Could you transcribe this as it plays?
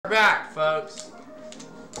back, folks.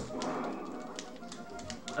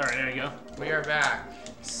 Alright, there you go. We are back.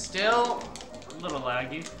 Still a little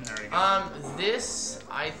laggy. There we go. This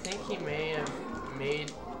I think he may have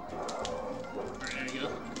made. There you go.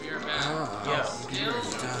 We are back. Yeah, still.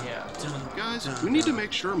 Yeah. Guys, we need to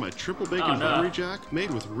make sure my triple bacon buttery jack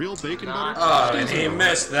made with real bacon butter. Oh, and he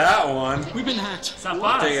missed that one. We've been hacked. Stop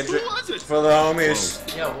What? us. Who was it? For the homies.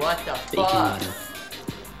 Yo, what the fuck?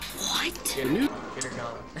 What? Get her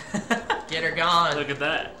gone. Get her gone. Look at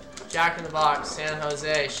that. Jack in the Box, San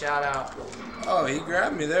Jose, shout out. Oh, he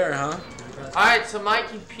grabbed me there, huh? Alright, so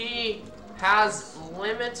MikeyP has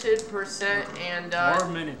limited percent and 4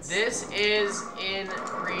 minutes. This is in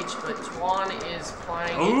reach, but Twan is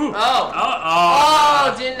playing. Ooh.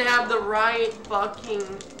 Oh, didn't have the right fucking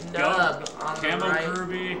nub on the Camo right.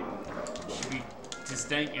 Kirby should be just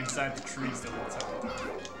staying inside the trees the whole time.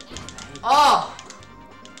 Oh!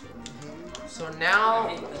 So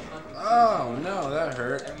now. Oh, no, that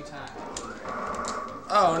hurt.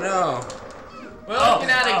 Oh, no. We're looking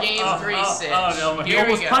at a game 3 sitch. Oh, no, he Here we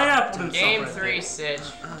almost go. pineappled himself Game right 3 there. sitch.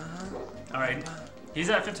 Alright, he's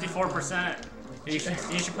at 54%. You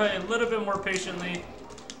should play a little bit more patiently,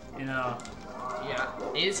 you know. Yeah,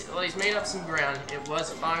 he's made up some ground. It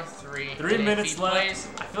was 5-3. 3 minutes left. Plays,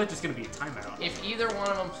 I feel like there's gonna be a timeout. if either one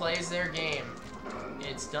of them plays their game,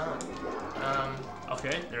 it's done.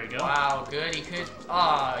 Okay, there we go. Wow, good. He could.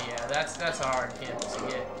 Oh yeah, that's a hard cancel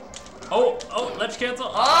to get. Oh, let's cancel.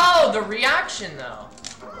 Oh, the reaction though.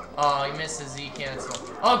 Oh, he missed the Z cancel.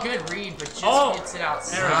 Oh, good read, but just gets it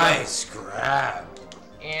outside. Nice grab.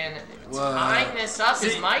 And tying this up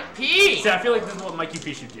is MikeyP. See, I feel like this is what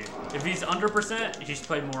MikeyP should do. If he's under percent, he should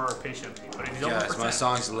play more patiently. But if he's over percent, my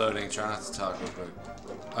song's loading. Try not to talk real quick.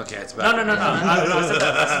 Okay, it's back. No. I said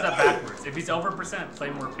that backwards. If he's over percent, play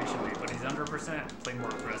more patiently. But if he's under percent, play more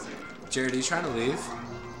aggressive. Jared, are you trying to leave?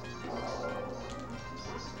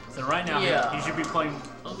 So right now, he should be playing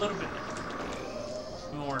a little bit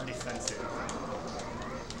more defensive.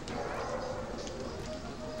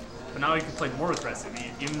 But now he can play more aggressive,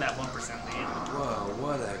 even that 1% lead. Whoa,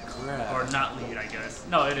 what a grab. Or not lead, I guess.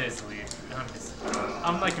 No, it is lead.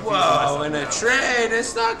 I'm like confused. Whoa, in a trade,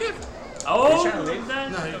 it's not good. Oh, No,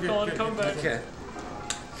 you're good. comeback. Okay.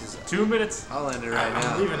 2 minutes. I'll end it right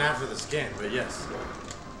now. I'm leaving after this game, but yes.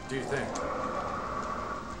 Do you think?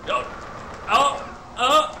 You're.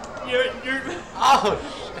 Oh shit!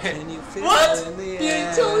 Can you feel What? it in the You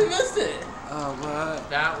air? totally missed it. Oh, what?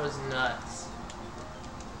 That was nuts.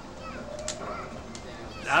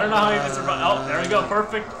 I don't know how he can survive. Oh, there we go.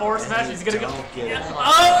 Perfect forward smash. He's gonna go.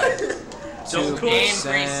 So game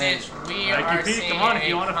 3 sitch, we are seeing come on, if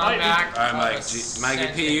you want to fight me. Alright,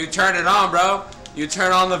 MikeyP, you turn it on, bro. You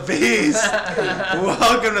turn on the V's.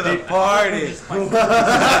 Welcome to the party. Welcome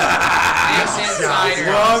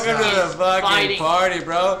to the fucking party,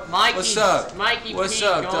 bro. What's up? What's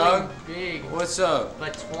up, dog? Big. What's up?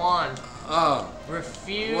 But Twan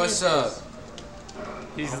refuses. What's up?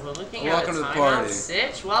 He's looking Welcome at to a the timeout party.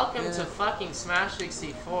 sitch. Welcome to fucking Smash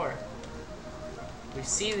 64. We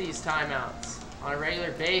see these timeouts on a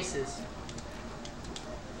regular basis.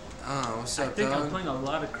 Oh, what's I up, think dog? I'm playing a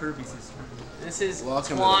lot of Kirby this time. This is Welcome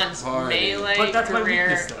to the Twan's party. melee But that's my career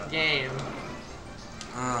weakness, though. game.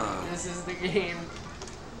 This is the game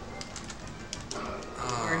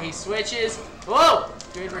where he switches. Whoa!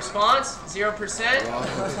 Good response. 0%.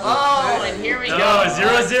 Oh, and here we go.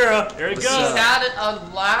 0-0. Here it He's goes. had a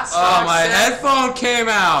last. Oh, my headphone came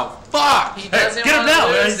out. Fuck! He doesn't Get him want now.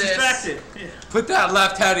 to lose He's this. distracted. Put that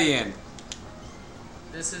left heady in.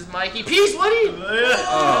 This is MikeyP's. What do you?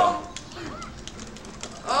 Oh.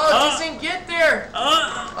 Oh, it doesn't get there.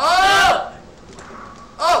 Oh!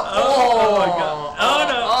 Oh my God. Oh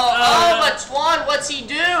no. Oh, but Twan, what's he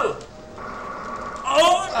do?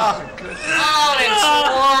 Oh, and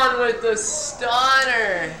Twan with the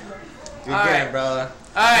stunner. Good game, brother.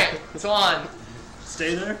 All right, Twan.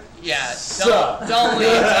 Stay there. Yeah, don't leave. Don't leave.